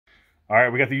All right,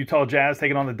 we got the Utah Jazz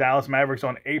taking on the Dallas Mavericks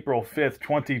on April 5th,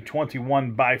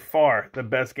 2021. By far the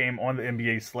best game on the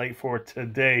NBA slate for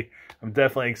today. I'm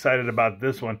definitely excited about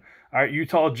this one. All right,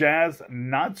 Utah Jazz,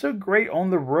 not so great on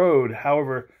the road.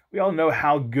 However, we all know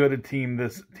how good a team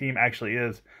this team actually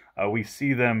is. We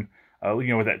see them,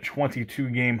 with that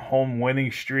 22-game home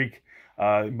winning streak.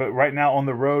 But right now on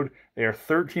the road, they are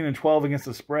 13-12 against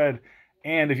the spread.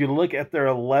 And if you look at their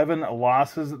 11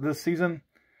 losses this season,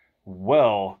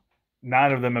 well,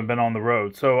 9 of them have been on the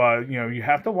road. So, you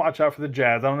have to watch out for the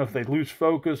Jazz. I don't know if they lose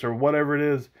focus or whatever it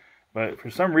is, but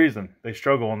for some reason, they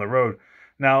struggle on the road.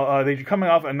 Now, they're coming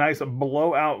off a nice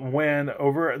blowout win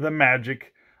over the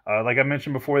Magic. Like I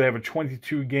mentioned before, they have a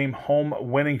 22-game home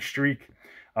winning streak,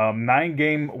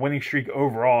 9-game winning streak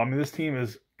overall. I mean, this team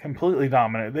is completely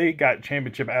dominant. They got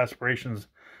championship aspirations,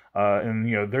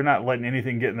 and, they're not letting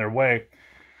anything get in their way.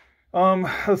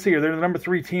 Let's see here. They're the number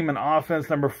 3 team in offense,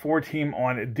 number 4 team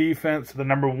on defense, the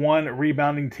number 1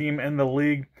 rebounding team in the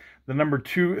league, the number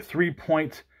 2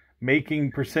 3-point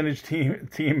making percentage team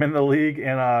in the league,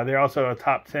 and they're also a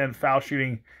top 10 foul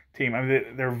shooting team. I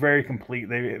mean, they're very complete.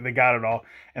 They got it all,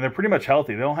 and they're pretty much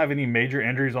healthy. They don't have any major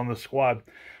injuries on the squad.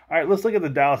 All right, let's look at the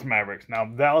Dallas Mavericks. Now,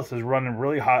 Dallas is running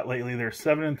really hot lately. They're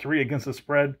 7-3 against the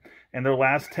spread in their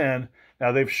last 10.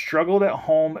 Now, they've struggled at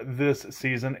home this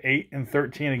season,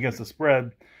 8-13 against the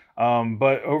spread.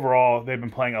 But overall, they've been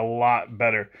playing a lot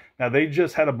better. Now, they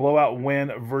just had a blowout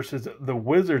win versus the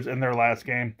Wizards in their last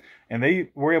game, and they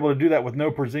were able to do that with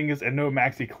no Porzingis and no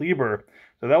Maxi Kleber.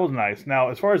 So that was nice. Now,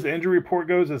 as far as the injury report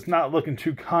goes, it's not looking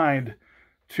too kind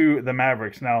to the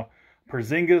Mavericks. Now,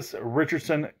 Porzingis,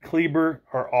 Richardson, Kleber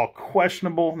are all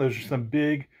questionable. Those are some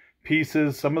big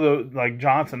pieces. Some of those, like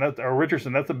Johnson or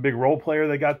Richardson, that's a big role player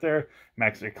they got there.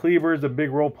 Maxi Kleber is a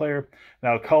big role player.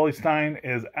 Now, Cauley-Stein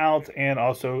is out, and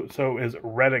also so is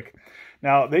Redick.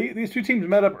 Now, these two teams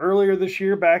met up earlier this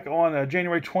year, back on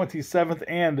January 27th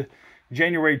and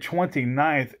January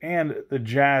 29th, and the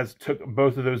Jazz took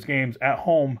both of those games at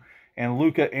home, and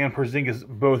Luka and Porzingis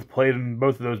both played in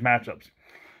both of those matchups.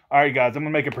 All right, guys, I'm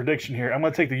going to make a prediction here. I'm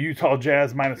going to take the Utah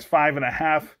Jazz minus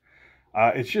 5.5.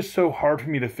 It's just so hard for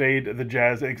me to fade the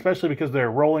Jazz, especially because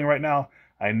they're rolling right now.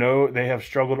 I know they have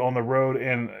struggled on the road,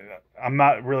 and I'm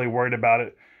not really worried about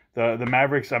it. The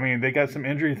Mavericks, I mean, they got some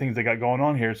injury things they got going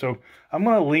on here. So I'm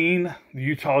going to lean the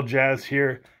Utah Jazz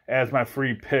here as my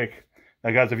free pick.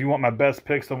 Now, guys, if you want my best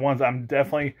picks, the ones I'm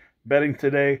definitely betting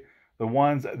today, the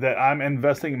ones that I'm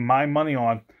investing my money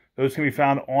on, those can be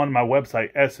found on my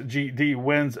website,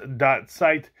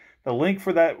 sgdwins.site. The link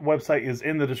for that website is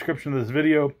in the description of this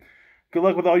video. Good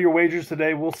luck with all your wagers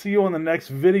today. We'll see you on the next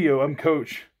video. I'm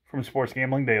Coach from Sports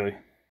Gambling Daily.